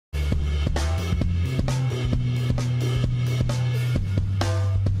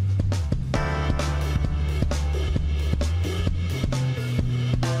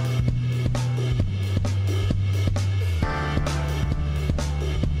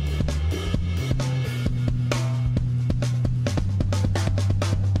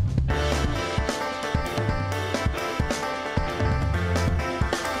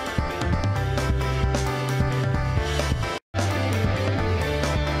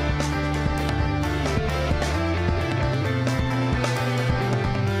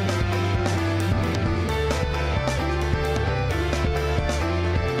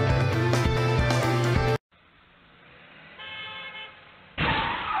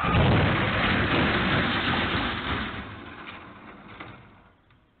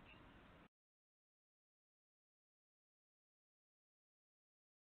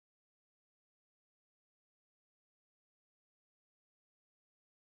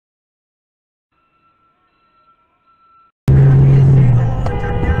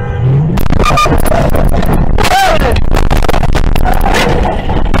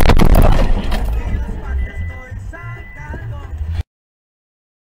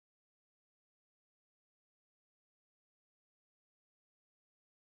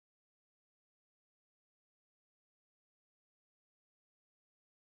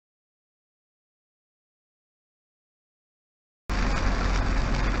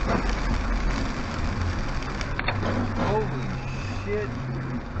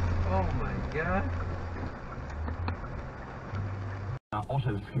Yeah.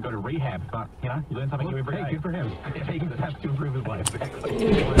 Otters can go to rehab, but, you know, you learn something new every day. Good for him. Taking steps to improve his life. Tomorrow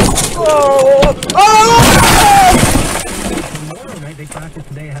night, they crashed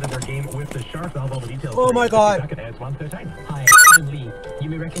today ahead of their game with the Sharks. I'll have all the details. Oh my God. Back at AS113. Hi, I'm Lee. You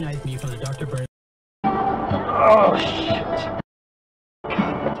may recognize me from the Dr. Burns. Oh, shit.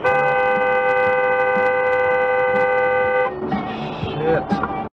 Shit.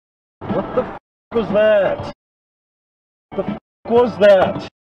 What the f was that? What the f was that?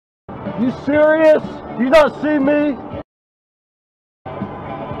 You serious? Do you not see me?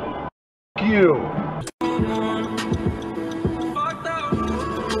 F you.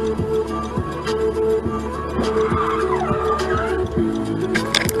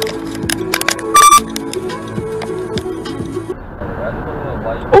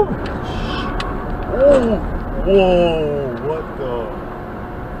 Oh! Whoa!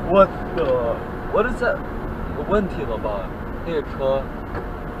 What is that? 有问题了吧？那个车。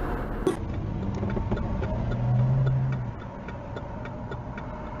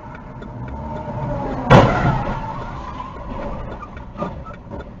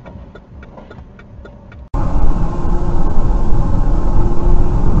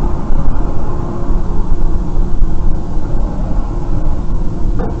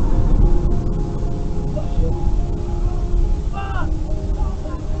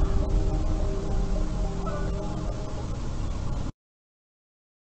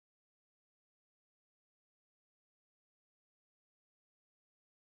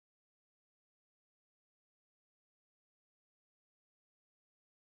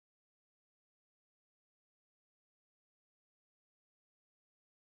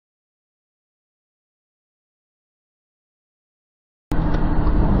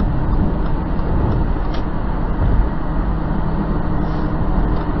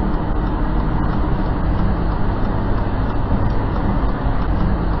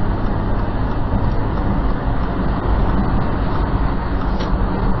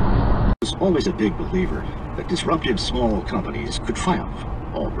Always a big believer that disruptive small companies could triumph,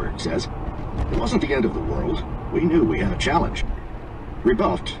 Allberg says. It wasn't the end of the world. We knew we had a challenge.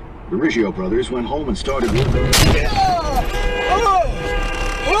 Rebuffed, the Riggio brothers went home and started working.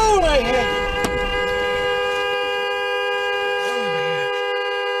 Oh, my head!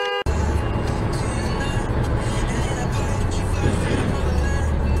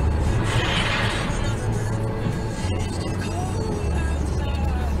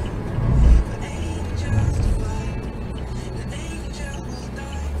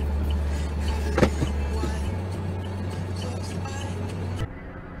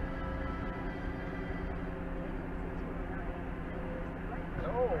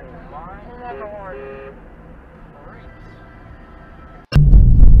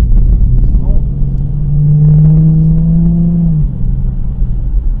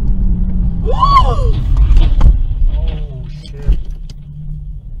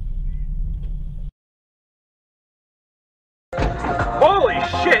 Holy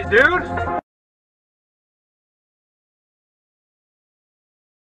shit, dude!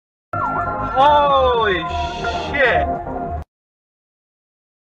 Holy shit!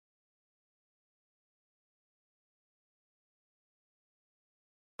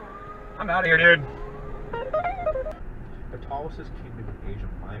 I'm out of here, dude. The tallest kingdom in Asia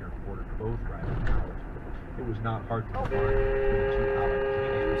Minor bordered both rival powers. It was not hard to find the two allied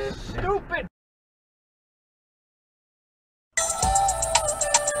kingdoms. Stupid!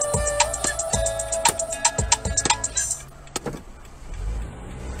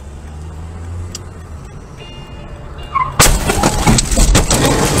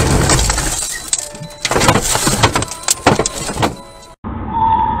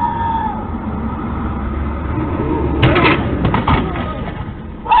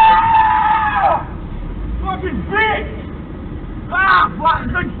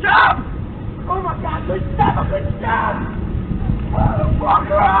 Good job! Oh my God, good job! Good job!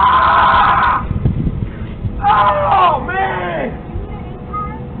 Motherfucker! Oh man!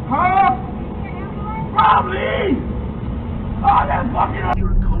 Huh? Probably! Oh, that fucking...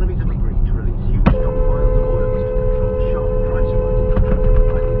 Your economy to agree to release huge stockpiles of oils to control sharp price rises driven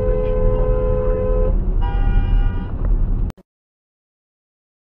by the invasion of Ukraine.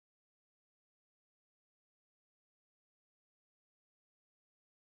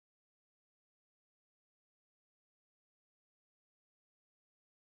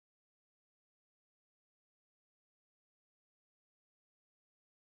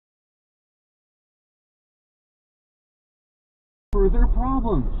 Further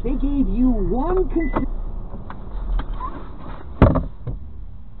problems. They gave you one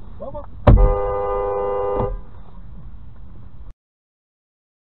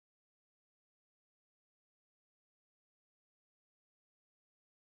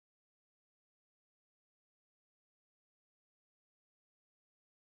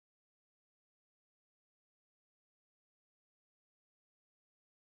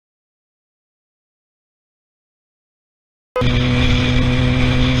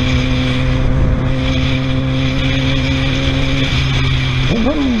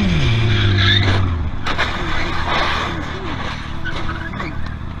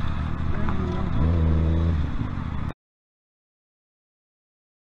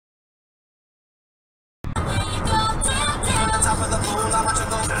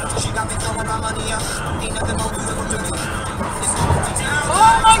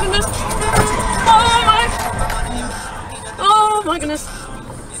Oh my goodness! Oh my! Oh my goodness!